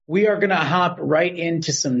We are going to hop right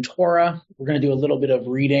into some Torah. We're going to do a little bit of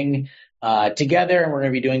reading together, and we're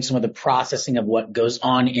going to be doing some of the processing of what goes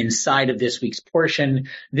on inside of this week's portion.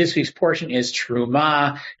 This week's portion is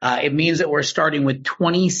Terumah. It means that we're starting with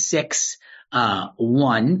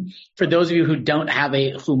 26:1. For those of you who don't have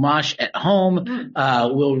a Chumash at home,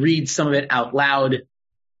 we'll read some of it out loud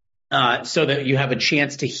so that you have a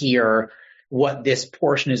chance to hear what this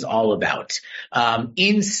portion is all about.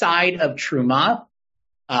 Inside of Terumah,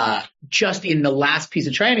 just in the last piece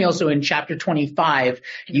of triennial, so in chapter 25,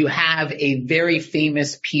 you have a very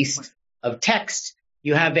famous piece of text.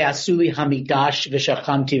 You have Ve'asuli Hamikdash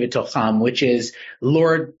V'shachamti V'tocham, which is,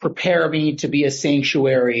 Lord, prepare me to be a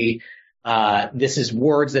sanctuary. This is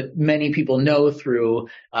words that many people know through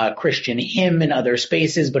Christian hymn and other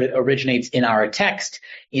spaces, but it originates in our text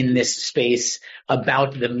in this space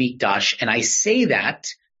about the Mikdash. And I say that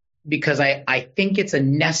because I think it's a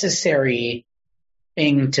necessary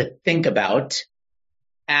thing to think about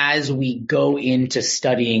as we go into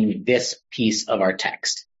studying this piece of our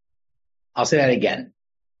text. I'll say that again.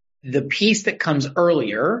 The piece that comes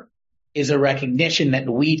earlier is a recognition that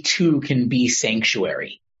we too can be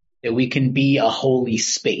sanctuary, that we can be a holy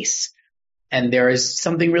space. And there is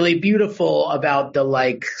something really beautiful about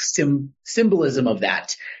the symbolism of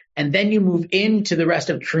that. And then you move into the rest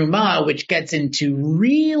of Terumah, which gets into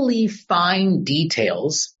really fine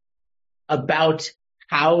details about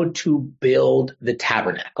how to build the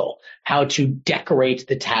tabernacle, how to decorate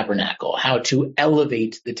the tabernacle, how to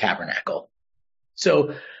elevate the tabernacle.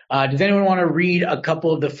 So does anyone want to read a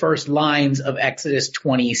couple of the first lines of Exodus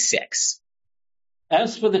 26?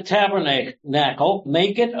 As for the tabernacle,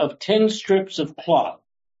 make it of 10 strips of cloth.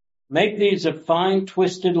 Make these of fine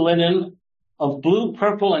twisted linen, of blue,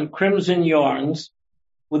 purple, and crimson yarns,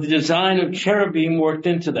 with the design of cherubim worked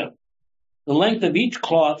into them. The length of each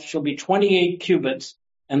cloth shall be 28 cubits,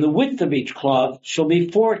 and the width of each cloth shall be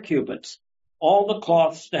 4 cubits, all the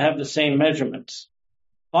cloths to have the same measurements.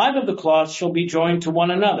 5 of the cloths shall be joined to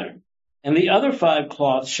one another, and the other 5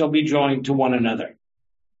 cloths shall be joined to one another.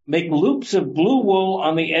 Make loops of blue wool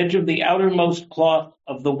on the edge of the outermost cloth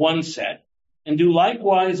of the one set, and do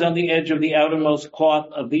likewise on the edge of the outermost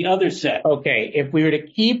cloth of the other set. Okay, if we were to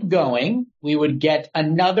keep going, we would get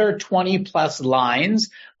another 20 plus lines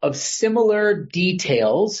of similar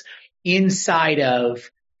details inside of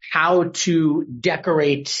how to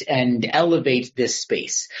decorate and elevate this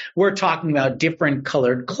space. We're talking about different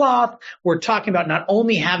colored cloth. We're talking about not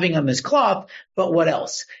only having them as cloth, but what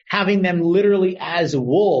else? Having them literally as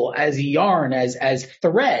wool, as yarn, as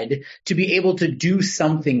thread to be able to do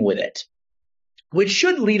something with it. Which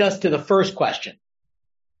should lead us to the first question.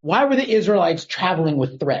 Why were the Israelites traveling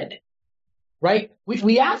with thread? Right?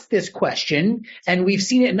 We asked this question, and we've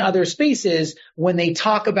seen it in other spaces when they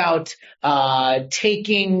talk about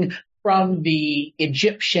taking from the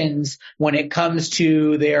Egyptians when it comes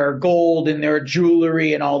to their gold and their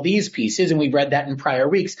jewelry and all these pieces, and we've read that in prior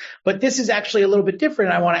weeks. But this is actually a little bit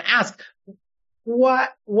different. I want to ask, why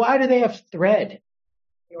do they have thread?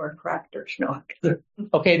 They were crafters, no.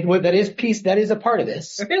 Okay, well, that is a part of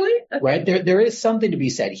this. Really? Okay. Right? There is something to be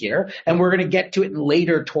said here, and we're going to get to it in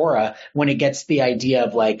later Torah when it gets the idea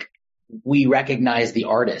of we recognize the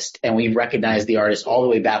artist, and we recognize the artist all the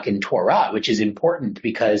way back in Torah, which is important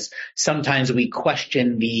because sometimes we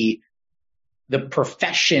question the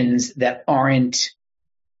professions that aren't,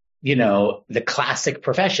 the classic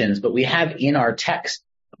professions, but we have in our text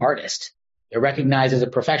artist. They're recognized as a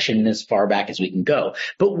profession as far back as we can go.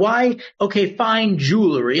 But why? Okay, fine,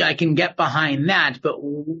 jewelry. I can get behind that. But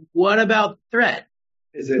what about thread?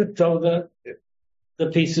 Is it so the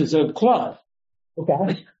pieces of cloth?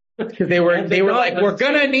 Okay. Because they were like, we're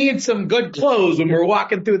gonna need some good clothes when we're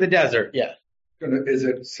walking through the desert. Yeah. Is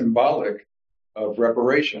it symbolic of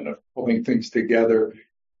reparation, of pulling things together?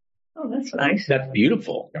 Oh, that's nice. That's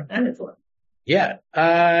beautiful. That is one. Yeah.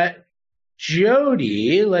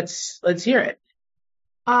 Jody, let's hear it.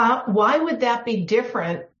 Why would that be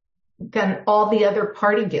different than all the other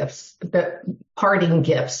parting gifts that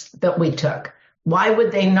we took? Why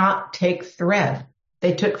would they not take thread?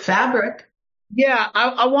 They took fabric. Yeah,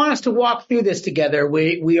 I want us to walk through this together.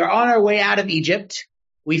 We are on our way out of Egypt.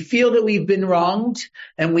 We feel that we've been wronged,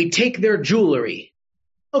 and we take their jewelry.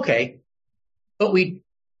 Okay,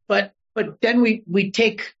 but then we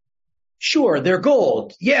take. Sure, their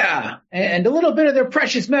gold, yeah, and a little bit of their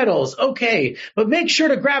precious metals, okay, but make sure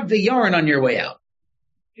to grab the yarn on your way out.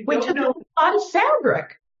 We took a lot of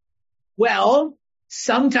fabric. Well,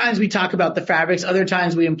 sometimes we talk about the fabrics, other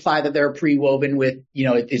times we imply that they're pre-woven with,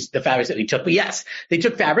 it's the fabrics that we took. But yes, they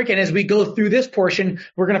took fabric, and as we go through this portion,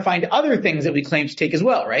 we're going to find other things that we claim to take as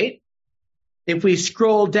well, right? if we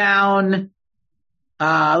scroll down,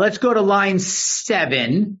 let's go to line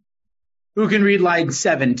 7. Who can read line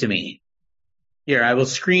 7 to me? Here, I will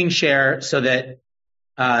screen share so that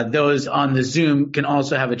those on the Zoom can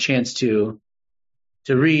also have a chance to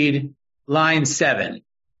read line 7. I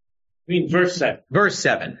mean, verse 7. Verse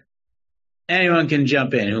 7. Anyone can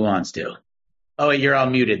jump in who wants to. Oh, wait, you're all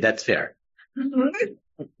muted. That's fair.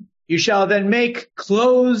 You shall then make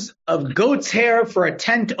clothes of goat's hair for a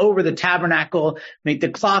tent over the tabernacle. Make the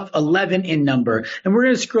cloth 11 in number. And we're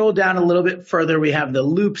going to scroll down a little bit further. We have the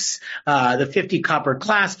loops, the 50 copper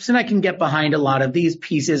clasps, and I can get behind a lot of these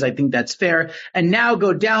pieces. I think that's fair. And now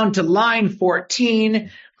go down to line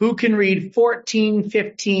 14. Who can read 14,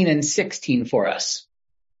 15, and 16 for us?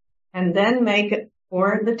 And then make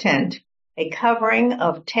for the tent a covering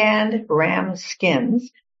of tanned ram skins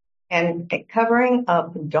and a covering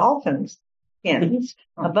of dolphin skins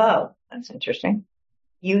above. That's interesting.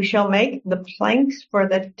 You shall make the planks for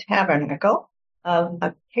the tabernacle of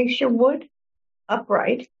acacia wood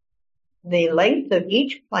upright. The length of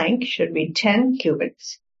each plank should be 10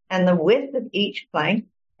 cubits, and the width of each plank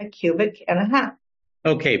a cubit and a half.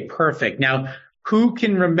 Okay, perfect. Now, who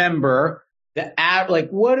can remember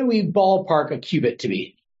what do we ballpark a cubit to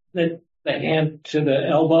be? The hand to the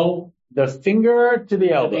elbow. The finger to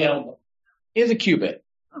the elbow. The elbow. Is a cubit.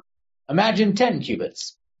 Imagine 10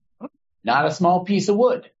 cubits. Not a small piece of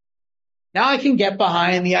wood. Now I can get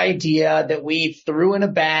behind the idea that we threw in a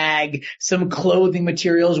bag some clothing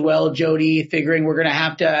materials. Well, Jody, figuring we're going to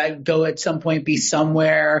have to go at some point, be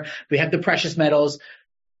somewhere. We have the precious metals.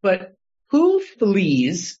 But who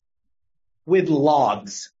flees with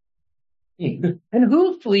logs? And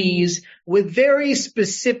who flees with very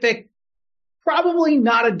specific, probably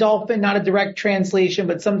not a dolphin, not a direct translation,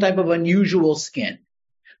 but some type of unusual skin,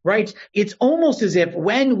 right? It's almost as if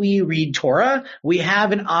when we read Torah, we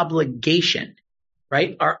have an obligation,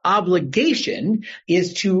 right? Our obligation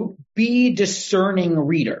is to be discerning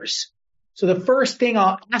readers. So the first thing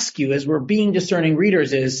I'll ask you as we're being discerning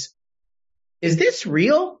readers is this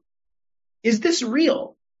real? Is this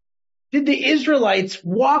real? Did the Israelites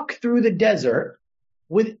walk through the desert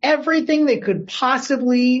with everything they could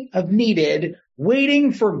possibly have needed,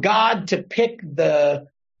 waiting for God to pick the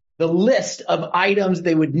list of items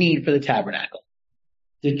they would need for the tabernacle?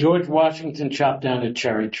 Did George Washington chop down a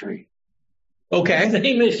cherry tree? Okay.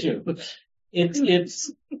 Same issue.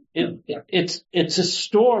 It's a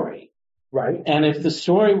story. Right. And if the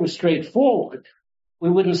story was straightforward, we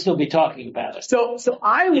wouldn't still be talking about it. So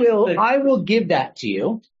I will give that to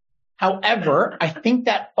you. However, I think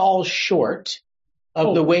that falls short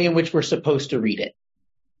of the way in which we're supposed to read it.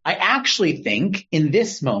 I actually think in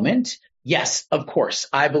this moment, yes, of course,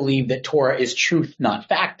 I believe that Torah is truth, not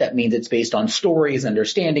fact. That means it's based on stories,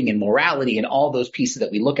 understanding, and morality, and all those pieces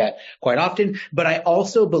that we look at quite often. But I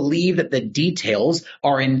also believe that the details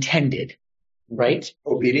are intended, right?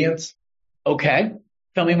 Obedience. Okay.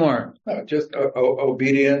 Tell me more. Just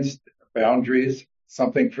obedience, boundaries,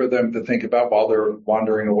 something for them to think about while they're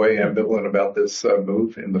wandering away, ambivalent about this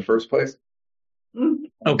move in the first place.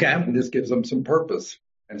 Okay. And this gives them some purpose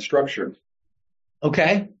and structure.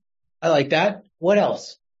 Okay. I like that. What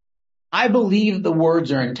else? I believe the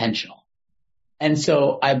words are intentional. And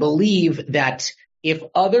so I believe that if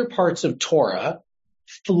other parts of Torah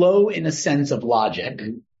flow in a sense of logic,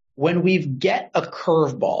 when we get a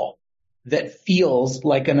curveball that feels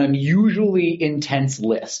like an unusually intense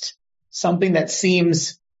list, something that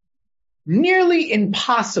seems nearly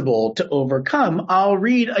impossible to overcome, I'll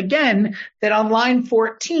read again that on line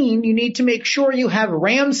 14, you need to make sure you have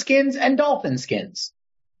ram skins and dolphin skins.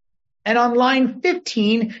 And on line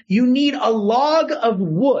 15, you need a log of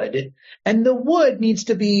wood, and the wood needs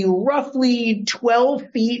to be roughly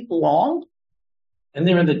 12 feet long. And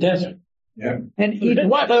they're in the desert. Yeah. And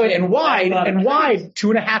wide,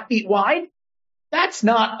 2.5 feet wide. That's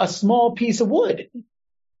not a small piece of wood.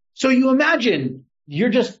 So you imagine you're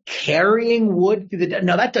just carrying wood through the,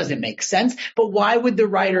 no, that doesn't make sense. But why would the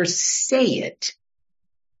writer say it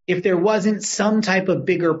if there wasn't some type of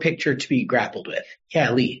bigger picture to be grappled with?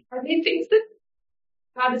 Yeah, Lee. Are they things that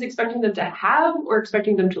God is expecting them to have or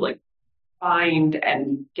expecting them to find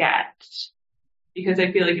and get? Because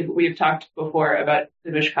I feel like we've talked before about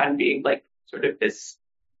the Mishkan being sort of this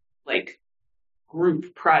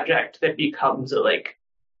group project that becomes a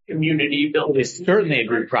community building. It is certainly a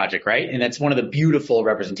group project, right? And that's one of the beautiful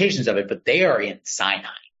representations of it, but they are in Sinai.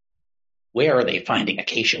 Where are they finding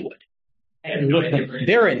acacia wood?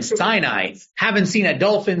 They're in Sinai. Haven't seen a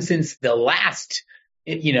dolphin since the last,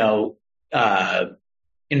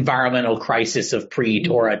 environmental crisis of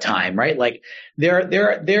pre-Torah time, right? They're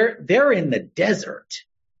in the desert.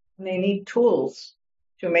 They need tools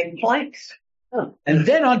to make planks. And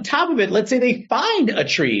then on top of it, let's say they find a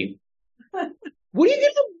tree. What are you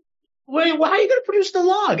going to how are you going to produce the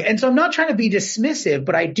log? And so I'm not trying to be dismissive,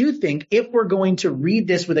 but I do think if we're going to read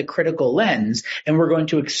this with a critical lens and we're going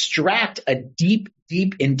to extract a deep,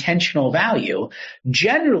 deep intentional value,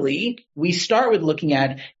 generally we start with looking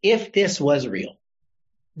at if this was real.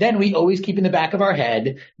 Then we always keep in the back of our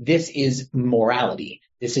head, this is morality,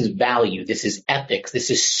 this is value, this is ethics, this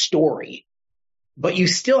is story. But you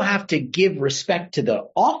still have to give respect to the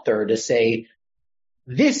author to say,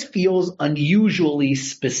 this feels unusually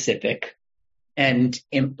specific and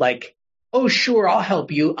like, oh, sure, I'll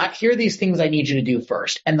help you. Here are these things I need you to do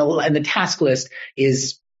first. And the task list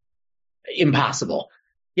is impossible.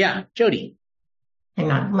 Yeah, Jody.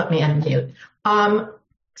 Hang on, let me unmute.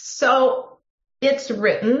 So it's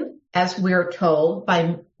written, as we're told,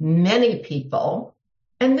 by many people,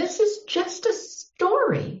 and this is just a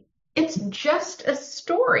story. It's just a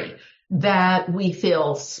story that we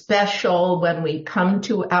feel special when we come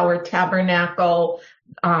to our tabernacle.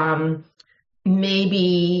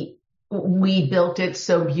 Maybe we built it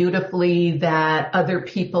so beautifully that other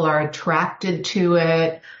people are attracted to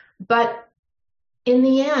it. But in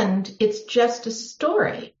the end, it's just a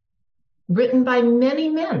story written by many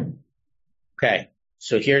men. Okay,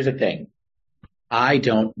 so here's the thing. I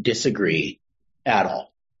don't disagree at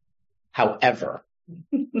all. However,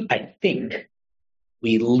 I think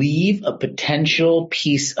we leave a potential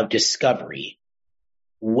piece of discovery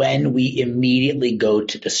when we immediately go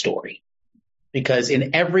to the story. Because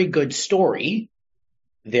in every good story,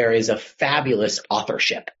 there is a fabulous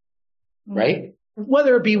authorship, right?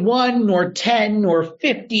 Whether it be 1 or 10 or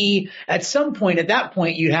 50, at some point, at that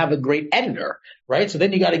point, you have a great editor, right? So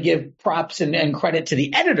then you got to give props and credit to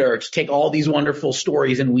the editor to take all these wonderful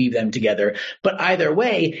stories and weave them together. But either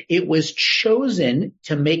way, it was chosen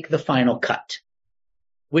to make the final cut,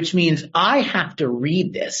 which means I have to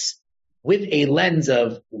read this with a lens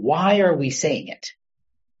of why are we saying it?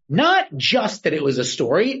 Not just that it was a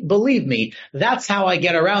story. Believe me, that's how I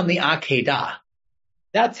get around the Akedah.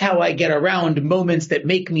 That's how I get around moments that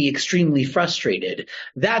make me extremely frustrated.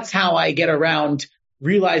 That's how I get around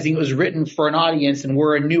realizing it was written for an audience and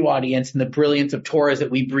we're a new audience and the brilliance of Torah is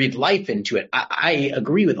that we breathe life into it. I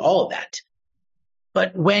agree with all of that.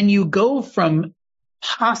 But when you go from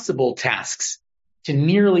possible tasks to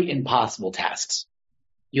nearly impossible tasks,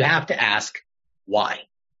 you have to ask why.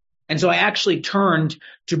 And so I actually turned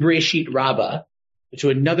to Bereshit Rabbah, to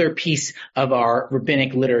another piece of our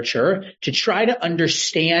rabbinic literature, to try to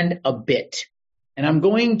understand a bit. And I'm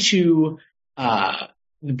going to,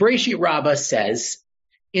 Bereshit Rabbah says,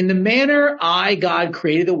 in the manner I, God,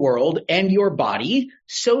 created the world and your body,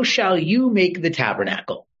 so shall you make the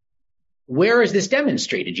tabernacle. Where is this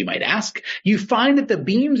demonstrated, you might ask? You find that the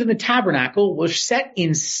beams in the tabernacle were set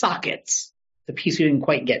in sockets, the piece we didn't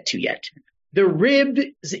quite get to yet. The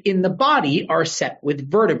ribs in the body are set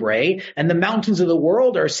with vertebrae, and the mountains of the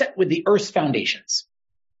world are set with the earth's foundations.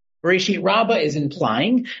 Bereshit Rabbah is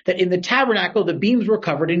implying that in the tabernacle, the beams were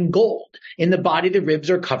covered in gold. In the body, the ribs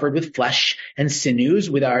are covered with flesh and sinews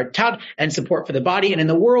with our taut and support for the body. And in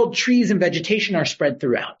the world, trees and vegetation are spread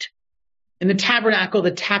throughout. In the tabernacle, the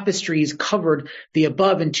tapestries covered the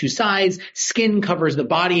above and 2 sides. Skin covers the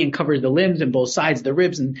body and covers the limbs and both sides of the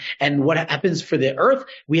ribs. And what happens for the earth?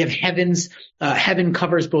 We have heaven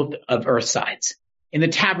covers both of earth sides. In the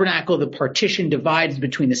tabernacle, the partition divides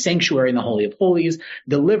between the sanctuary and the Holy of Holies.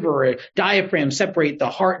 The liver, diaphragm separate the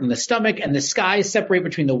heart and the stomach, and the skies separate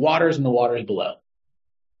between the waters and the waters below.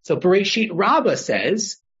 So Bereshit Rabbah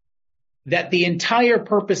says that the entire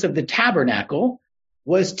purpose of the tabernacle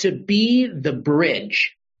was to be the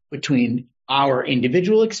bridge between our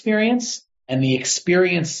individual experience and the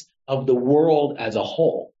experience of the world as a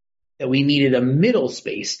whole, that we needed a middle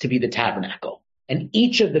space to be the tabernacle. And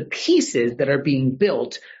each of the pieces that are being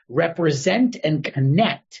built represent and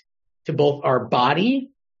connect to both our body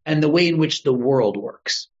and the way in which the world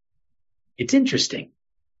works. It's interesting.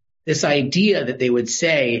 This idea that they would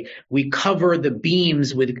say we cover the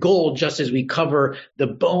beams with gold just as we cover the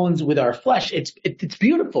bones with our flesh. It's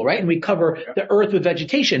beautiful, right? And we cover the earth with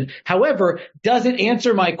vegetation. However, does it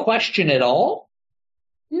answer my question at all?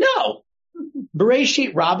 No.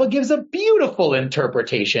 Bereshit Rabbah gives a beautiful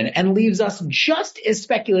interpretation and leaves us just as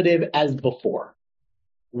speculative as before.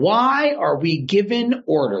 Why are we given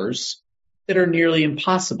orders that are nearly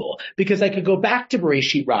impossible? Because I could go back to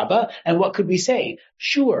Bereshit Rabbah, and what could we say?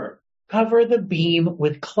 Sure, cover the beam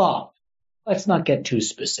with cloth. Let's not get too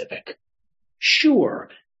specific. Sure,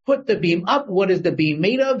 put the beam up. What is the beam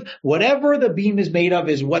made of? Whatever the beam is made of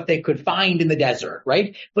is what they could find in the desert,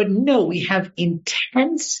 right? But no, we have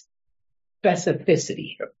intense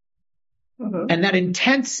specificity. And that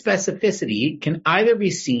intense specificity can either be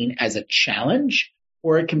seen as a challenge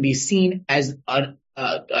or it can be seen as a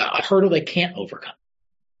hurdle they can't overcome.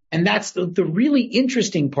 And that's the really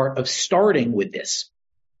interesting part of starting with this.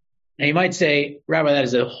 Now you might say, Rabbi, that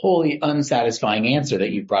is a wholly unsatisfying answer that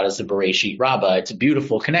you've brought us to Bereshit Rabbah. It's a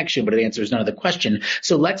beautiful connection, but it answers none of the question.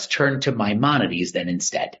 So let's turn to Maimonides then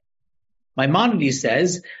instead. Maimonides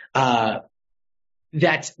says that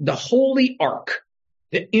the holy ark,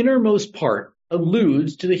 the innermost part,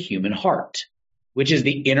 alludes to the human heart, which is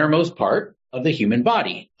the innermost part of the human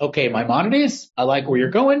body. Okay, Maimonides, I like where you're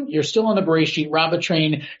going. You're still on the Bereshit Rabbah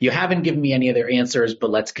train. You haven't given me any other answers, but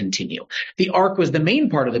let's continue. The ark was the main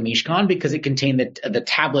part of the Mishkan because it contained the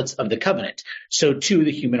tablets of the covenant. So too,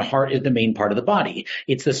 the human heart is the main part of the body.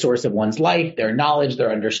 It's the source of one's life, their knowledge,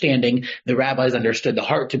 their understanding. The rabbis understood the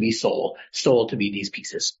heart to be soul to be these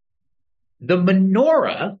pieces. The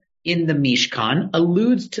menorah in the Mishkan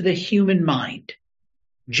alludes to the human mind.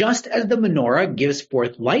 Just as the menorah gives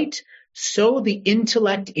forth light, so the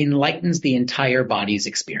intellect enlightens the entire body's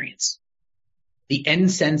experience. The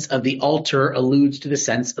incense of the altar alludes to the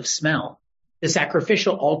sense of smell. The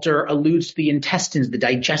sacrificial altar alludes to the intestines, the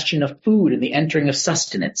digestion of food, and the entering of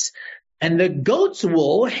sustenance. And the goat's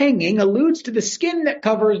wool hanging alludes to the skin that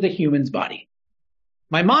covers the human's body.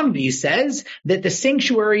 Maimonides says that the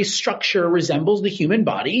sanctuary structure resembles the human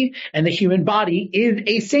body, and the human body is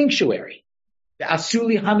a sanctuary, the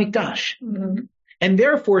Asuli Hamikdash, and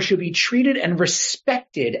therefore should be treated and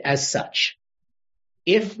respected as such.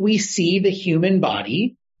 If we see the human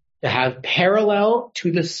body to have parallel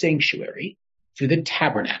to the sanctuary, to the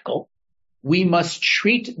tabernacle, we must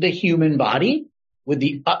treat the human body with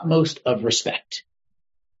the utmost of respect.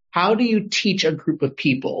 How do you teach a group of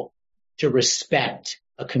people to respect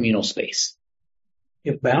a communal space?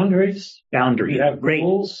 You have boundaries. Boundaries. You have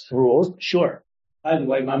rules. Rules, sure. By the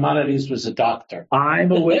way, Maimonides was a doctor.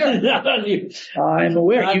 I'm aware. I'm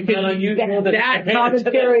aware. You can that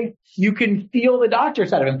commentary. You can feel the doctor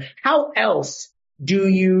side of him. How else do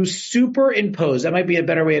you superimpose? That might be a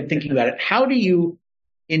better way of thinking about it. How do you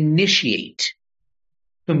initiate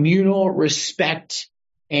communal respect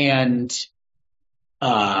and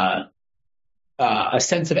a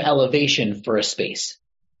sense of elevation for a space?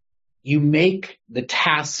 You make the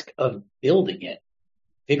task of building it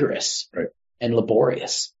vigorous, right, and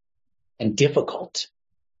laborious and difficult,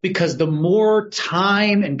 because the more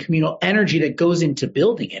time and communal energy that goes into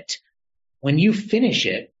building it, when you finish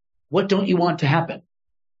it, what don't you want to happen?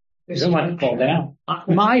 You don't want to fall down.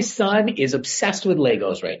 My son is obsessed with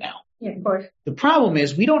Legos right now. Yeah, of course. The problem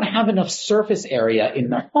is we don't have enough surface area in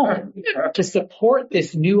the home to support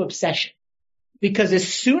this new obsession. Because as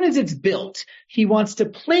soon as it's built, he wants to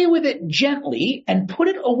play with it gently and put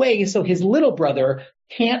it away so his little brother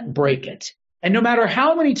can't break it. And no matter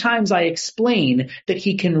how many times I explain that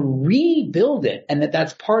he can rebuild it and that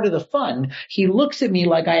that's part of the fun, he looks at me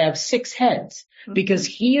like I have 6 heads because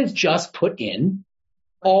he has just put in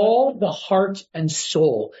all the heart and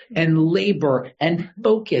soul and labor and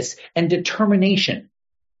focus and determination.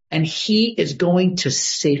 And he is going to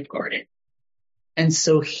safeguard it. And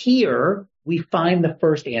so here we find the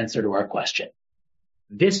first answer to our question.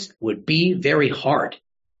 This would be very hard.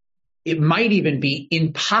 It might even be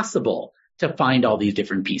impossible to find all these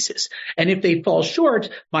different pieces. And if they fall short,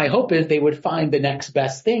 my hope is they would find the next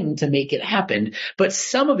best thing to make it happen. But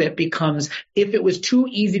some of it becomes, if it was too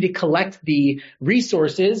easy to collect the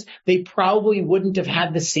resources, they probably wouldn't have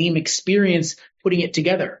had the same experience putting it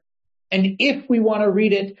together. And if we want to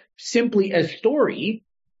read it simply as story,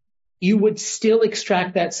 you would still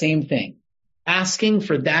extract that same thing. Asking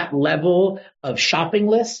for that level of shopping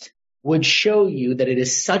list would show you that it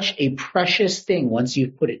is such a precious thing once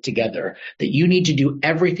you've put it together that you need to do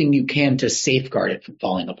everything you can to safeguard it from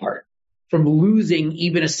falling apart, from losing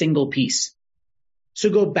even a single piece. So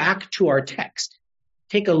go back to our text.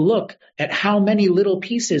 Take a look at how many little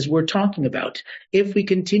pieces we're talking about. If we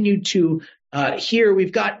continue to here,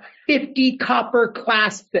 we've got 50 copper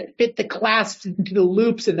clasps that fit the clasps into the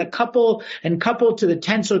loops and couple to the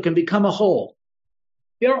tent so it can become a whole.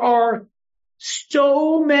 There are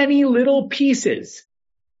so many little pieces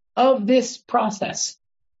of this process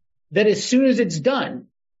that as soon as it's done,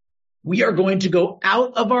 we are going to go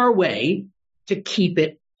out of our way to keep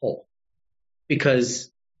it whole.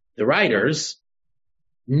 Because the writers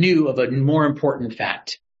knew of a more important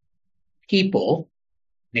fact. People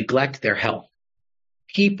neglect their health.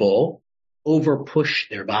 People overpush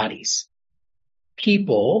their bodies.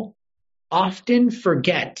 People often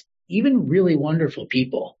forget, even really wonderful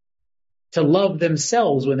people, to love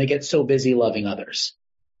themselves when they get so busy loving others.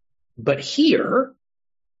 But here,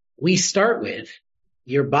 we start with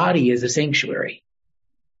your body is a sanctuary.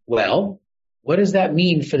 Well, what does that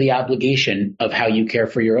mean for the obligation of how you care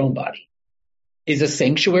for your own body? Is a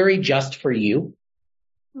sanctuary just for you?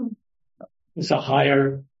 It's a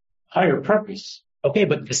higher purpose. Okay,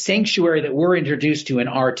 but the sanctuary that we're introduced to in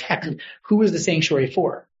our text, who is the sanctuary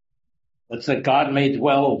for? It's that God may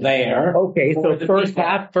dwell there. Okay, so first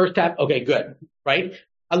half, okay, good, right?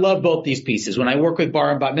 I love both these pieces. When I work with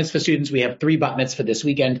bar and bat mitzvah students, we have 3 bat mitzvah this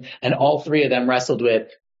weekend, and all 3 of them wrestled with,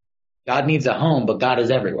 God needs a home, but God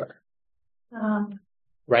is everywhere.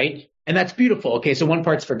 Right? And that's beautiful. Okay, so one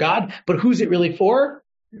part's for God, but who's it really for?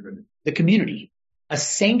 The community. A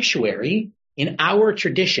sanctuary in our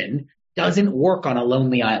tradition doesn't work on a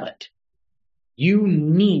lonely island. You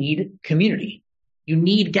need community. You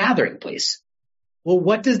need gathering place. Well,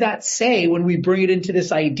 what does that say when we bring it into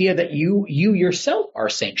this idea that you yourself are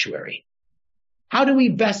sanctuary? How do we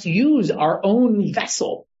best use our own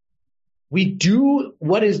vessel? We do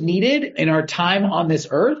what is needed in our time on this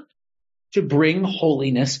earth to bring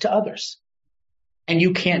holiness to others. And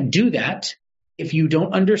you can't do that if you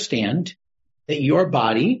don't understand that your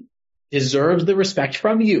body deserves the respect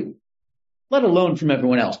from you, let alone from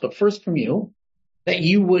everyone else, but first from you, that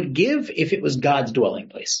you would give if it was God's dwelling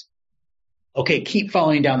place. Okay, keep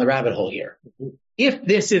following down the rabbit hole here. If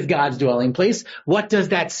this is God's dwelling place, what does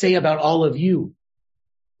that say about all of you?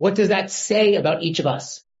 What does that say about each of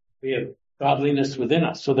us? We have godliness within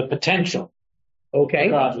us, so the potential. Okay.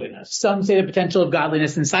 Godliness. Some say the potential of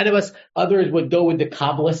godliness inside of us. Others would go with the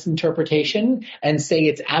Kabbalist interpretation and say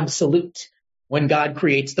it's absolute. When God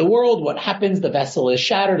creates the world, what happens? The vessel is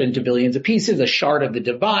shattered into billions of pieces. A shard of the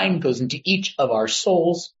divine goes into each of our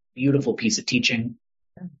souls. Beautiful piece of teaching.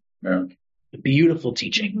 Yeah. Beautiful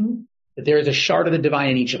teaching. That there is a shard of the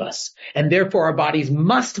divine in each of us. And therefore our bodies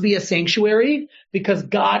must be a sanctuary because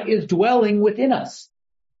God is dwelling within us.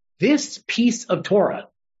 This piece of Torah,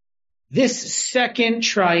 this second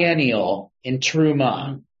triennial in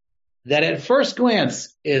Terumah, that at first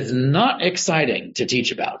glance is not exciting to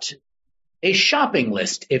teach about, a shopping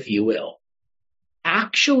list, if you will,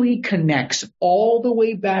 actually connects all the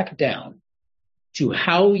way back down to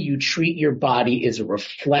how you treat your body is a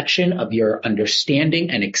reflection of your understanding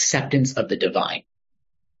and acceptance of the divine.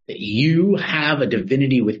 That you have a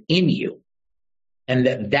divinity within you, and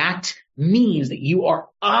that means that you are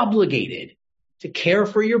obligated to care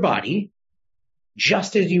for your body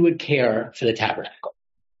just as you would care for the tabernacle.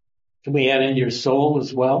 Can we add in your soul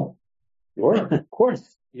as well? Sure, of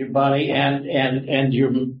course. Your body and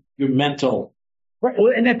your mental. Right.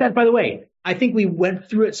 Well, and that, by the way, I think we went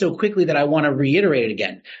through it so quickly that I want to reiterate it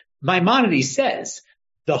again. Maimonides says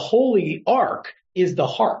the holy ark is the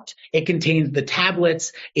heart. It contains the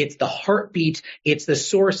tablets. It's the heartbeat. It's the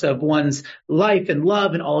source of one's life and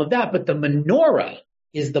love and all of that. But the menorah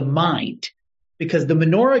is the mind, because the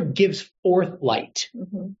menorah gives forth light.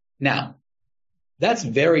 Now, that's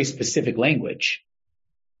very specific language.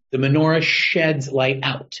 The menorah sheds light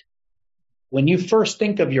out. When you first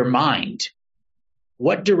think of your mind,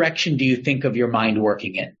 what direction do you think of your mind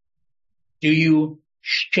working in? Do you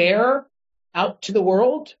share out to the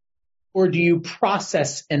world, or do you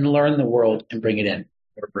process and learn the world and bring it in?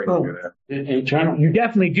 Internal. You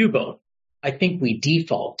definitely do both. I think we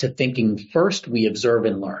default to thinking first we observe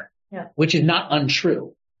and learn, which is not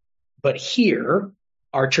untrue. But here,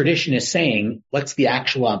 our tradition is saying, what's the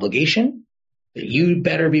actual obligation? That you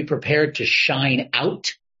better be prepared to shine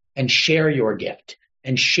out and share your gift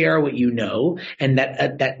and share what you know, and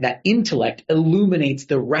that intellect illuminates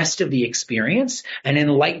the rest of the experience and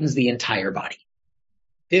enlightens the entire body.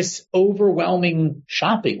 This overwhelming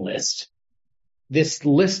shopping list, this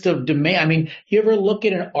list of demand. I mean, you ever look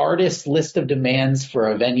at an artist's list of demands for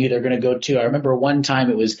a venue they're going to go to? I remember one time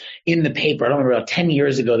it was in the paper. I don't remember, about 10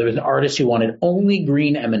 years ago, there was an artist who wanted only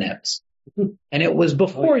green M&Ms. And it was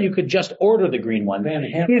before you could just order the green one.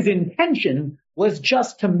 His intention was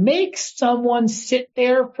just to make someone sit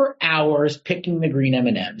there for hours picking the green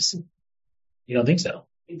M&Ms. You don't think so?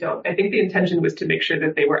 I don't. I think the intention was to make sure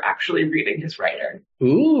that they were actually reading his writer.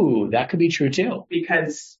 Ooh, that could be true too.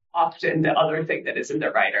 Because often the other thing that is in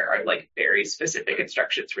the writer are like very specific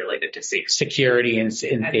instructions related to safety. Security and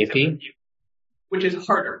safety. Which is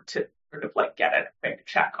harder to sort of like get a quick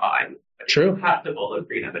check on. But True. If you have the bowl of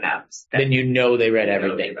green M&Ms. Then you know they read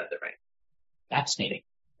everything. They read the writer. Fascinating.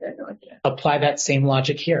 No idea. Apply that same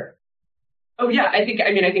logic here. Oh yeah, I think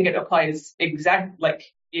it applies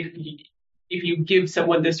like if you give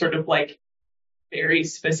someone this sort of like very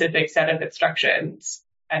specific set of instructions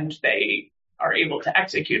and they are able to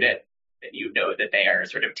execute it, then you know that they are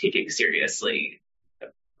sort of taking seriously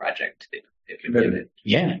the project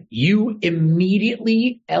Yeah. You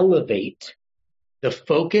immediately elevate the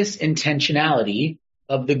focus intentionality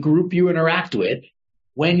of the group you interact with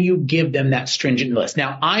when you give them that stringent list.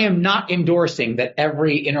 Now, I am not endorsing that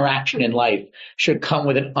every interaction in life should come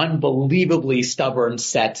with an unbelievably stubborn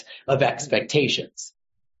set of expectations.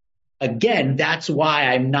 Again, that's why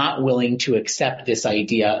I'm not willing to accept this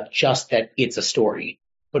idea just that it's a story,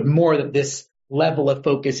 but more that this level of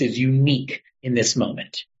focus is unique in this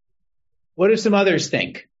moment. What do some others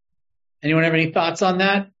think? Anyone have any thoughts on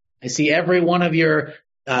that? I see every one of your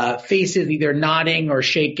faces either nodding or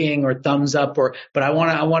shaking or thumbs up, but I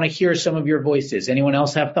want to hear some of your voices. Anyone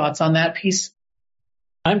else have thoughts on that piece?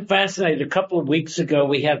 I'm fascinated. A couple of weeks ago,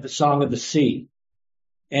 we had the Song of the Sea,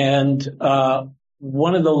 and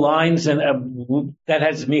one of the lines that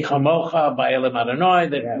has Michamocha by Elam Adonai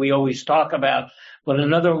that we always talk about, but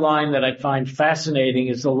another line that I find fascinating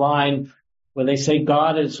is the line where they say,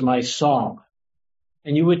 "God is my song,"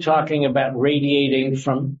 and you were talking about radiating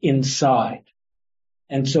from inside.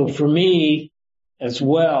 And so for me as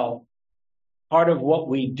well, part of what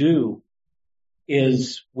we do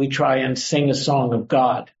is we try and sing a song of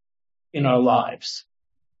God in our lives,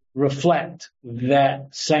 reflect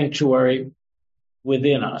that sanctuary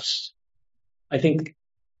within us. I think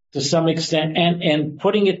to some extent, and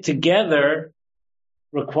putting it together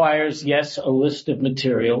requires, yes, a list of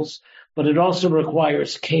materials, but it also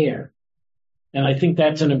requires care. And I think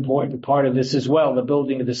that's an important part of this as well, the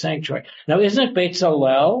building of the sanctuary. Now, isn't it Beit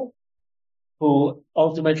Hillel who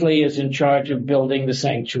ultimately is in charge of building the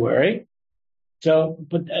sanctuary? So,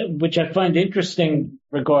 but which I find interesting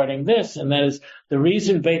regarding this, and that is the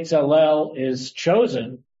reason Beit Hillel is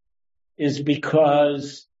chosen is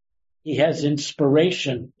because he has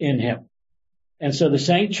inspiration in him. And so the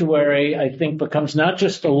sanctuary, I think, becomes not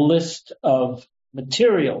just a list of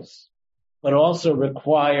materials, but also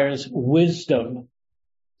requires wisdom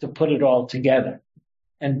to put it all together.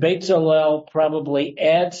 And Beit Hillel probably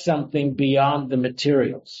adds something beyond the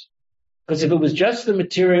materials. Because if it was just the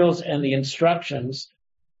materials and the instructions,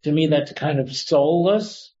 to me, that's kind of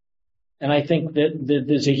soulless. And I think that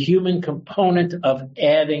there's a human component of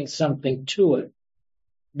adding something to it,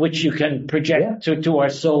 which you can project to our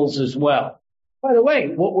souls as well. By the way,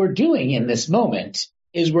 what we're doing in this moment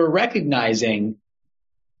is we're recognizing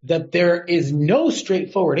that there is no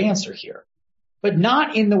straightforward answer here, but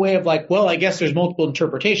not in the way of like, well, I guess there's multiple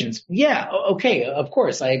interpretations. Yeah, okay, of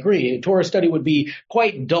course, I agree. A Torah study would be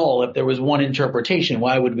quite dull if there was one interpretation.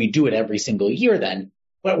 Why would we do it every single year then?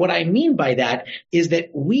 But what I mean by that is that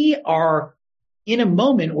we are in a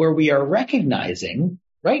moment where we are recognizing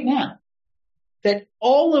right now that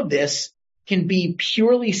all of this can be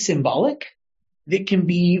purely symbolic, that can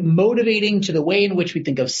be motivating to the way in which we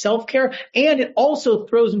think of self-care, and it also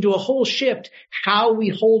throws into a whole shift how we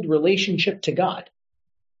hold relationship to God.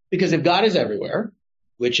 Because if God is everywhere,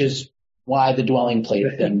 which is why the dwelling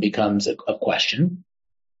place then becomes a question,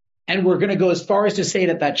 and we're going to go as far as to say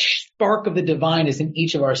that that spark of the divine is in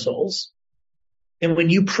each of our souls, then when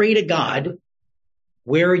you pray to God,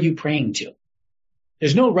 where are you praying to?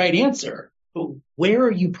 There's no right answer, but where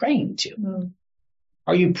are you praying to? Mm-hmm.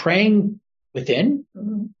 Are you praying within?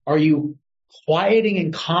 Mm-hmm. Are you quieting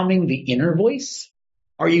and calming the inner voice?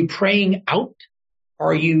 Are you praying out?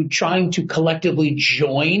 Are you trying to collectively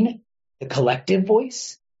join the collective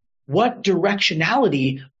voice? What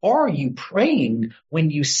directionality are you praying when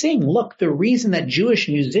you sing? Look, the reason that Jewish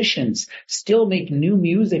musicians still make new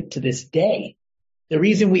music to this day, the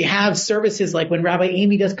reason we have services like when Rabbi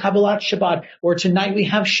Amy does Kabbalat Shabbat, or tonight we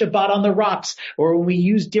have Shabbat on the Rocks, or when we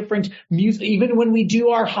use different music, even when we do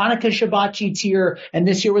our Hanukkah Shabbat Yitir, and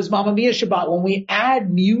this year was Mamma Mia Shabbat, when we add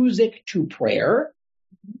music to prayer,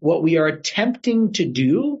 what we are attempting to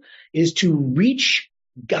do is to reach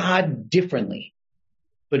God differently.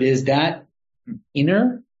 But is that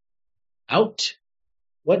inner, out?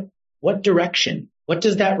 What direction? What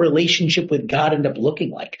does that relationship with God end up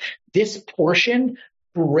looking like? This portion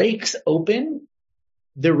breaks open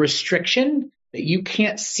the restriction that you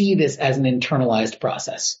can't see this as an internalized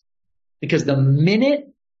process. Because the minute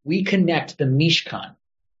we connect the Mishkan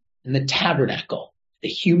and the tabernacle, the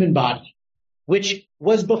human body, which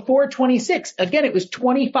was before 26, again, it was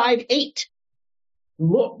 25:8.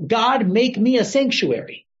 Look, God, make me a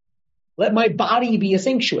sanctuary. Let my body be a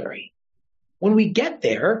sanctuary. When we get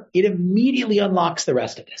there, it immediately unlocks the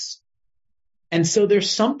rest of this. And so there's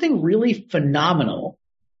something really phenomenal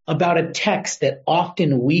about a text that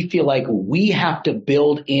often we feel like we have to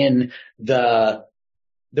build in the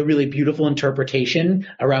really beautiful interpretation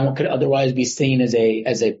around what could otherwise be seen as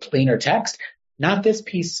a plainer text. Not this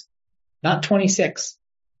piece, not 26.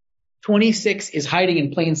 26 is hiding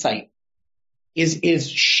in plain sight. is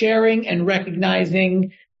sharing and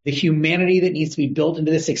recognizing the humanity that needs to be built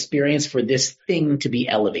into this experience for this thing to be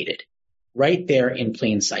elevated right there in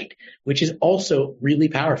plain sight, which is also really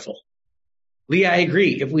powerful. Leah, I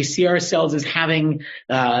agree. If we see ourselves as having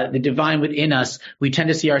the divine within us, we tend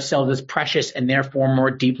to see ourselves as precious and therefore more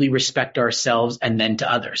deeply respect ourselves and then to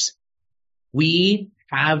others. We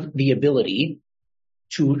have the ability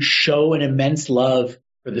to show an immense love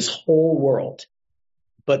for this whole world.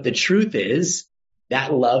 But the truth is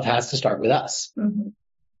that love has to start with us. Mm-hmm.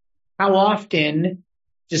 How often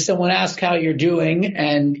does someone ask how you're doing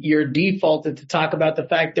and you're defaulted to talk about the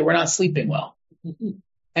fact that we're not sleeping well?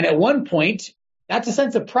 And at one point, that's a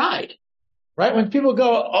sense of pride, right? When people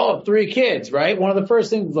go, oh, 3 kids, right? One of the first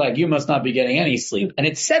things is like, you must not be getting any sleep. And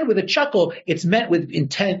it's said with a chuckle, it's meant with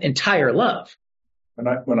entire love.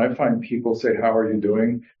 When I find people say, how are you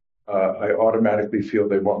doing? I automatically feel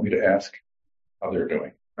they want me to ask how they're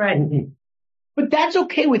doing. Right. But that's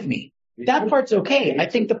okay with me. That part's okay. I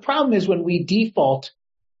think the problem is when we default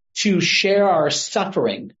to share our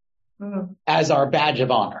suffering as our badge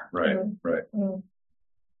of honor. Right, right.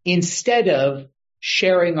 Instead of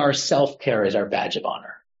sharing our self-care as our badge of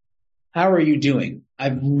honor. How are you doing?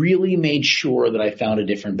 I've really made sure that I found a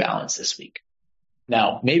different balance this week.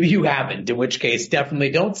 Now, maybe you haven't, in which case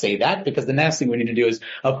definitely don't say that, because the next thing we need to do is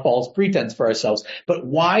a false pretense for ourselves. But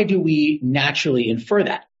why do we naturally infer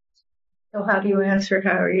that? So how do you answer,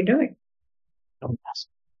 how are you doing? Don't ask.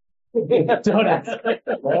 Don't ask.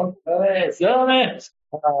 Don't ask.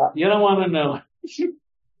 You don't want to know. You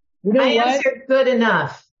know I what? answered good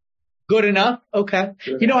enough. Good enough? Okay.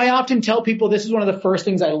 You know, I often tell people this is one of the first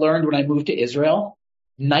things I learned when I moved to Israel.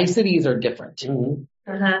 Niceties are different. Mm-hmm.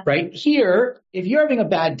 Right? Here, if you're having a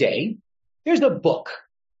bad day, there's a book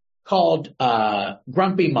called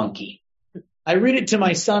Grumpy Monkey. I read it to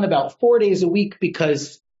my son about 4 days a week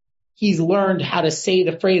because he's learned how to say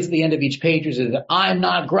the phrase at the end of each page, which is, I'm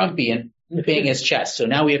not grumpy, and bang his chest. So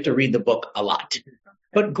now we have to read the book a lot.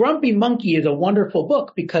 But Grumpy Monkey is a wonderful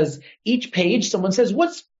book because each page someone says,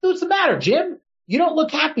 what's the matter, Jim? You don't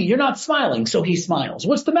look happy. You're not smiling. So he smiles.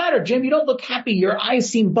 What's the matter, Jim? You don't look happy. Your eyes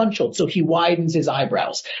seem bunched. So he widens his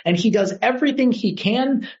eyebrows. And he does everything he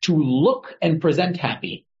can to look and present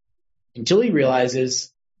happy until he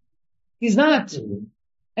realizes he's not.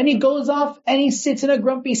 And he goes off and he sits in a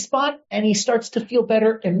grumpy spot and he starts to feel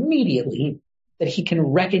better immediately that he can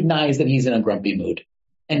recognize that he's in a grumpy mood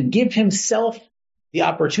and give himself the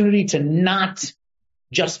opportunity to not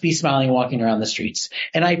just be smiling walking around the streets.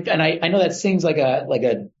 And I know that seems like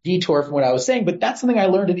a detour from what I was saying, but that's something I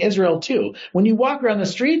learned in Israel too. When you walk around the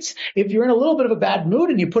streets, if you're in a little bit of a bad mood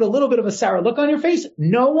and you put a little bit of a sour look on your face,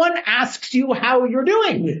 no one asks you how you're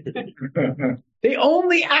doing. They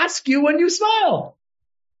only ask you when you smile.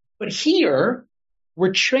 But here,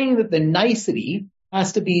 we're trained that the nicety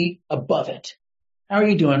has to be above it. How are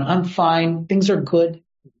you doing? I'm fine. Things are good.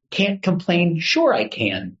 Can't complain. Sure, I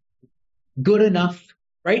can. Good enough,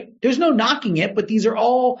 right? There's no knocking it, but these are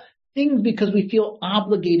all things because we feel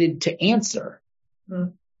obligated to answer.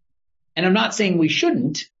 And I'm not saying we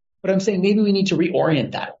shouldn't, but I'm saying maybe we need to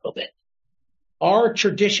reorient that a little bit. Our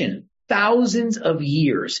tradition, thousands of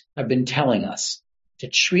years, have been telling us to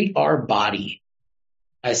treat our body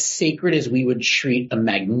as sacred as we would treat a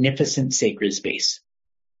magnificent sacred space.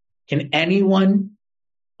 Can anyone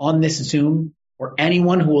on this Zoom or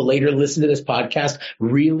anyone who will later listen to this podcast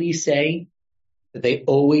really say that they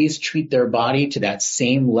always treat their body to that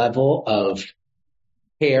same level of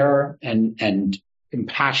care and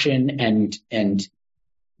compassion and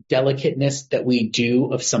delicateness that we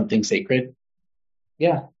do of something sacred?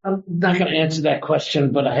 Yeah. I'm not going to answer that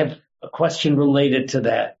question, but I have a question related to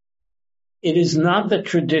that. It is not the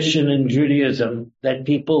tradition in Judaism that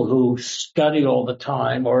people who study all the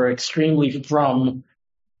time or are extremely frum,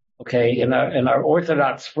 and our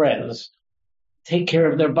Orthodox friends take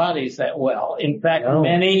care of their bodies that well. In fact,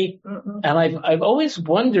 many, and I've always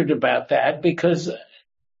wondered about that because,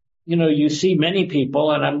 you see many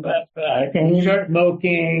people, and I'm chain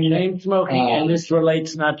smoking, and this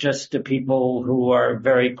relates not just to people who are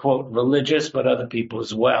very, quote, religious, but other people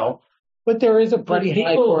as well. But there is a pretty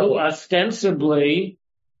high people who correlation. ostensibly,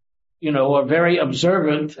 are very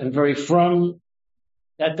observant and very frum,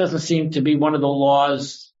 that doesn't seem to be one of the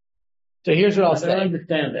laws. So here's what I'll I say. don't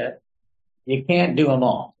understand that. You can't do them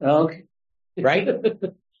all. Okay. Right?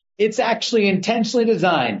 It's actually intentionally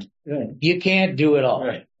designed. Right. You can't do it all.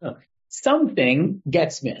 Right. Okay. Something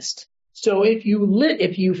gets missed. So if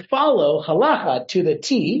you follow halacha to the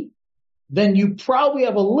T, then you probably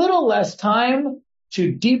have a little less time to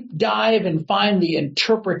deep dive and find the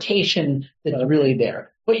interpretation that's really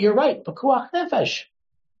there. But you're right, pekuach nefesh.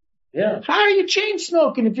 Yeah. How are you chain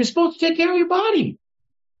smoking if you're supposed to take care of your body?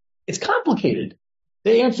 It's complicated.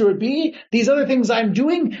 The answer would be these other things I'm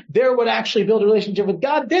doing, they're what actually build a relationship with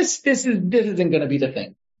God. This isn't going to be the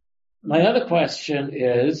thing. My other question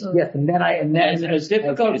is, Yes, as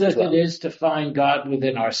difficult as it is to find God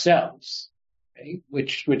within ourselves, okay,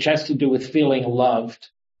 which has to do with feeling loved,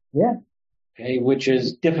 yeah, okay, which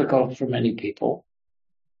is difficult for many people.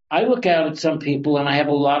 I look out at some people and I have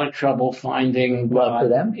a lot of trouble finding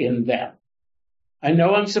God in them. I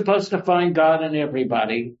know I'm supposed to find God in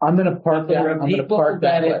everybody. I'm going to park that. There are people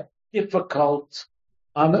that it's difficult.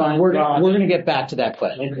 We're going to get back to that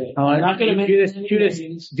question. Okay. I'm not going to make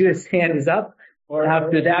Judith's hand is up. Or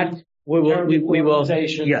after that, we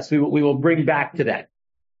will bring back to that.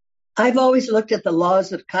 I've always looked at the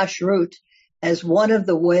laws of kashrut as one of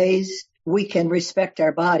the ways we can respect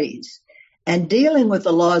our bodies. And dealing with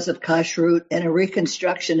the laws of kashrut in a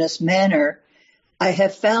reconstructionist manner, I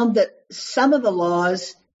have found that some of the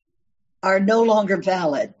laws are no longer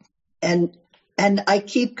valid. And I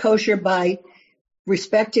keep kosher by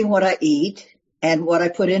respecting what I eat and what I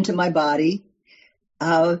put into my body,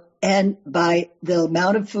 and by the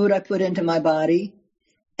amount of food I put into my body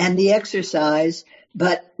and the exercise,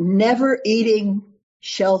 but never eating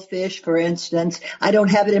shellfish, for instance. I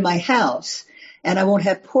don't have it in my house, and I won't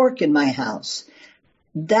have pork in my house.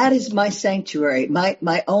 That is my sanctuary.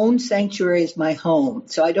 My own sanctuary is my home.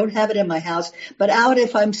 So I don't have it in my house, but out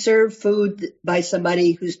if I'm served food by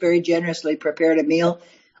somebody who's very generously prepared a meal,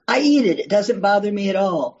 I eat it. It doesn't bother me at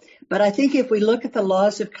all. But I think if we look at the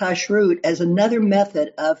laws of kashrut as another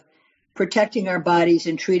method of protecting our bodies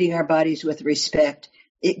and treating our bodies with respect,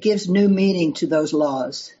 it gives new meaning to those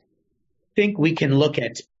laws. I think we can look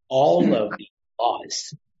at all of the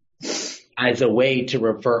laws as a way to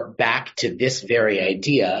revert back to this very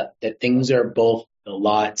idea that things are both the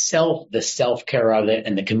law itself, the self-care of it,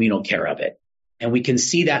 and the communal care of it. And we can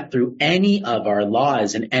see that through any of our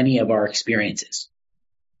laws and any of our experiences.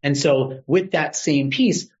 And so with that same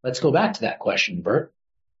piece, let's go back to that question, Bert.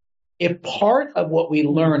 If part of what we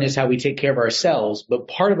learn is how we take care of ourselves, but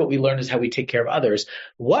part of what we learn is how we take care of others,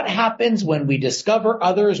 what happens when we discover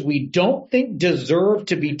others we don't think deserve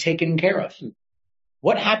to be taken care of?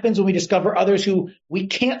 What happens when we discover others who we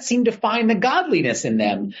can't seem to find the godliness in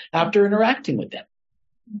them after interacting with them?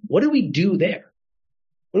 What do we do there?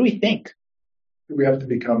 What do we think? We have to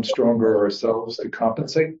become stronger ourselves to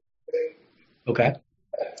compensate. Okay.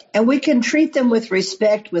 And we can treat them with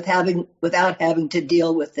respect without having to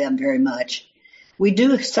deal with them very much. We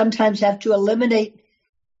do sometimes have to eliminate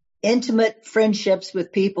intimate friendships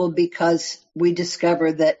with people because we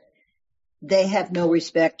discover that they have no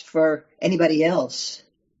respect for anybody else.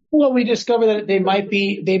 Well, we discover that they might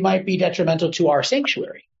be detrimental to our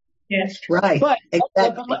sanctuary. Yes, right. But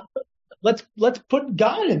exactly. let's put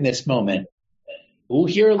God in this moment. Who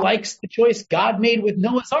here likes the choice God made with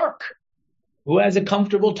Noah's Ark? Who has a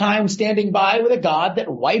comfortable time standing by with a God that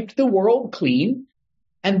wiped the world clean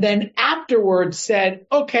and then afterwards said,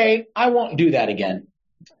 okay, I won't do that again?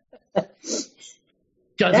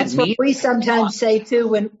 That's what we sometimes say too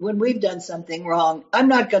when we've done something wrong. I'm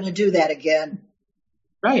not going to do that again.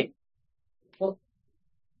 Right. Well,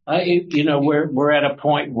 we're at a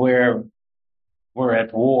point where we're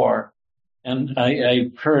at war, and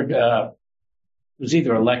I heard it was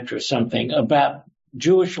either a lecture or something about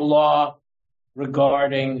Jewish law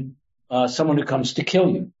regarding someone who comes to kill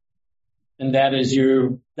you, and that is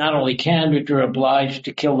you're not only can but you're obliged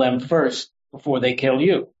to kill them first before they kill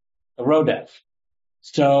you, a rodef.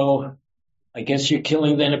 So I guess you're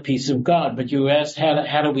killing then a piece of God. But you asked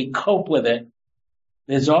how do we cope with it?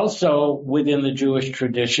 There's also within the Jewish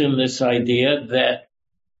tradition this idea that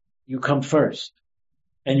you come first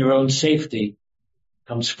and your own safety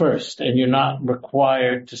comes first, and you're not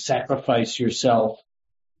required to sacrifice yourself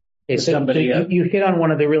for somebody else. You hit on one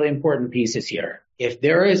of the really important pieces here. If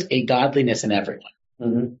there is a godliness in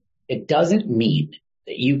everyone, it doesn't mean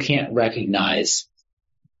that you can't recognize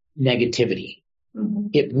negativity.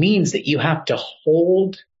 It means that you have to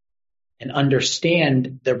hold and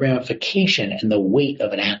understand the ramification and the weight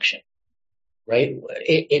of an action, right?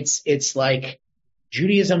 It's like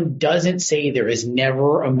Judaism doesn't say there is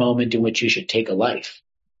never a moment in which you should take a life,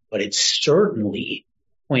 but it certainly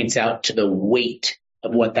points out to the weight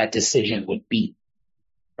of what that decision would be,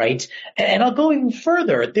 right? And I'll go even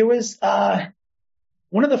further. There was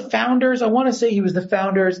one of the founders, I want to say he was the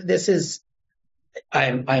founder,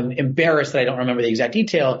 I'm embarrassed that I don't remember the exact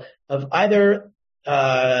detail of either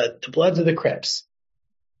the Bloods or the Crips.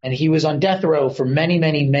 And he was on death row for many,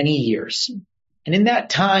 many, many years. And in that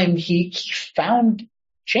time, he found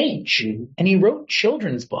change and he wrote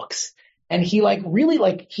children's books. And he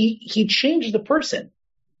he changed the person.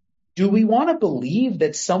 Do we want to believe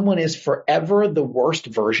that someone is forever the worst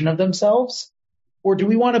version of themselves? Or do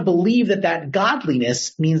we want to believe that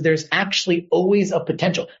godliness means there's actually always a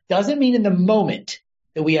potential? Doesn't mean in the moment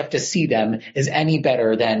that we have to see them as any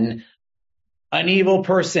better than an evil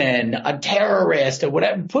person, a terrorist, or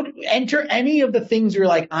whatever. Enter any of the things you're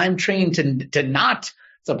like, I'm trained to not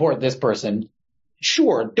support this person.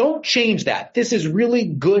 Sure, don't change that. This is really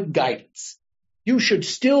good guidance. You should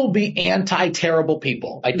still be anti-terrible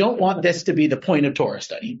people. I don't want this to be the point of Torah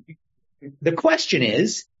study. The question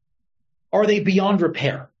is, are they beyond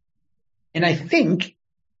repair? And I think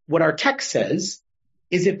what our text says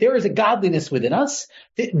is if there is a godliness within us,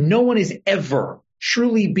 that no one is ever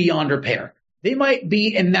truly beyond repair. They might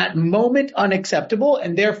be in that moment unacceptable,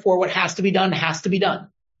 and therefore what has to be done has to be done.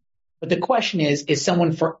 But the question is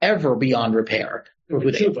someone forever beyond repair?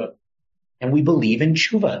 Tshuva. And we believe in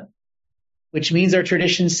tshuva, which means our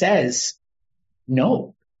tradition says,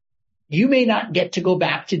 no, you may not get to go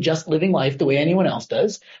back to just living life the way anyone else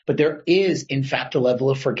does, but there is, in fact, a level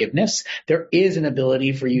of forgiveness. There is an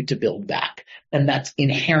ability for you to build back, and that's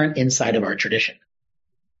inherent inside of our tradition.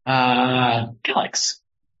 Alex.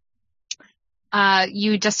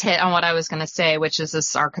 You just hit on what I was going to say, which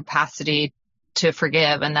is our capacity to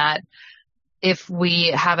forgive, and that if we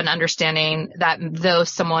have an understanding that though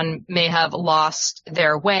someone may have lost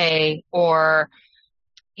their way or,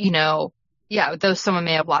 though someone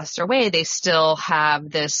may have lost their way, they still have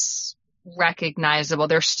this recognizable,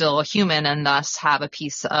 they're still a human and thus have a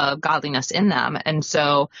piece of godliness in them. And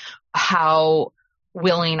so how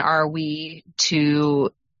willing are we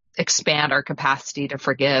to expand our capacity to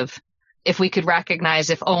forgive? If we could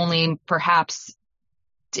recognize, if only perhaps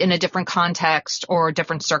in a different context or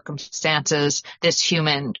different circumstances, this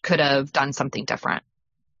human could have done something different.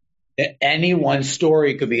 Anyone's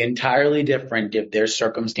story could be entirely different if their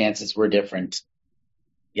circumstances were different.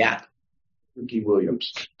 Yeah. Ricky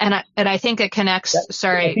Williams. And I think it connects.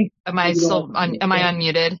 Sorry, am I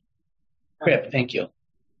unmuted? Crip, thank you.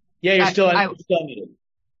 Yeah, you're still unmuted.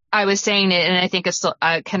 I was saying it, and I think it still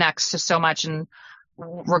connects to so much in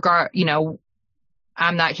regard.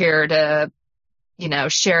 I'm not here to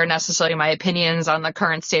share necessarily my opinions on the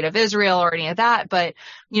current state of Israel or any of that, but,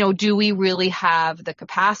 do we really have the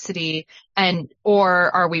capacity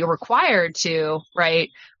or are we required to,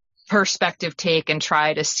 right, perspective take and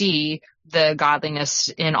try to see the godliness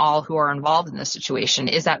in all who are involved in this situation?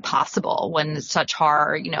 Is that possible when such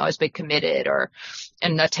harm, has been committed or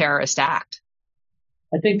in a terrorist act?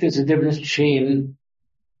 I think there's a difference between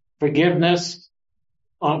forgiveness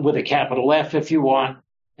with a capital F, if you want,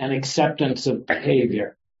 and acceptance of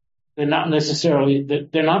behavior. They're not the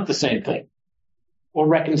same thing. Or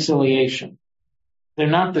reconciliation. They're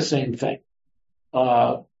not the same thing.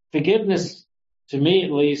 Forgiveness, to me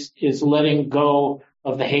at least, is letting go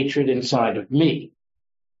of the hatred inside of me.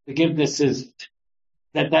 Forgiveness is,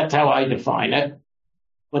 that's how I define it.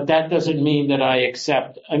 But that doesn't mean that I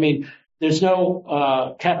accept. I mean, there's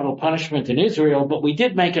no capital punishment in Israel, but we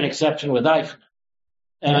did make an exception with Eichmann.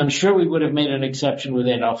 And I'm sure we would have made an exception with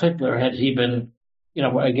Adolf Hitler had he been,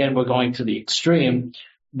 again, we're going to the extreme,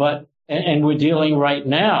 and we're dealing right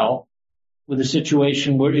now with a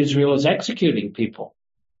situation where Israel is executing people.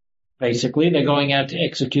 Basically, they're going out to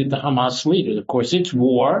execute the Hamas leaders. Of course, it's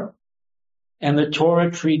war, and the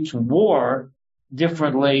Torah treats war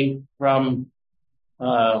differently from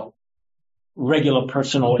regular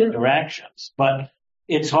personal interactions. But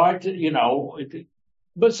it's hard to,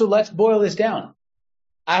 But so let's boil this down.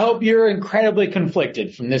 I hope you're incredibly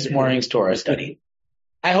conflicted from this morning's Torah study.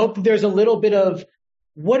 I hope there's a little bit of,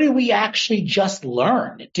 what did we actually just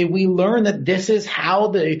learn? Did we learn that this is how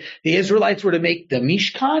the Israelites were to make the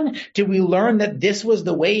Mishkan? Did we learn that this was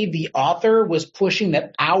the way the author was pushing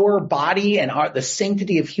that our body and the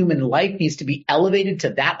sanctity of human life needs to be elevated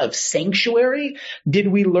to that of sanctuary? Did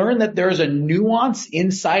we learn that there's a nuance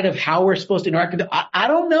inside of how we're supposed to interact with it? I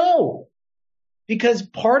don't know. Because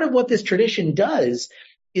part of what this tradition does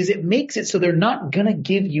is it makes it so they're not going to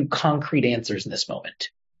give you concrete answers in this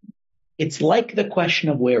moment. It's like the question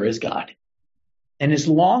of where is God? And as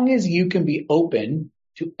long as you can be open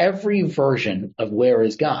to every version of where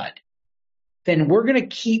is God, then we're going to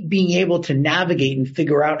keep being able to navigate and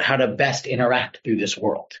figure out how to best interact through this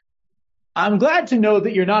world. I'm glad to know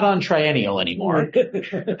that you're not on triennial anymore.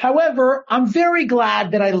 However, I'm very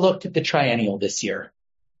glad that I looked at the triennial this year,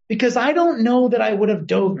 because I don't know that I would have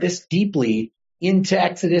dove this deeply into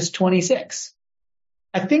Exodus 26.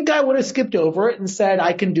 I think I would have skipped over it and said,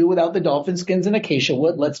 I can do without the dolphin skins and acacia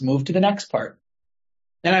wood. Let's move to the next part.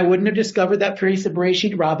 And I wouldn't have discovered that Perisa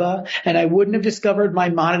Bereshit Rabbah, and I wouldn't have discovered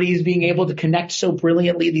Maimonides being able to connect so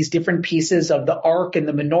brilliantly these different pieces of the ark and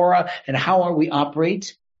the menorah and how we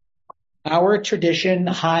operate. Our tradition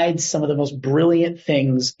hides some of the most brilliant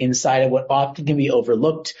things inside of what often can be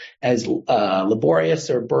overlooked as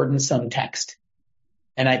laborious or burdensome text.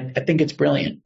 And I think it's brilliant.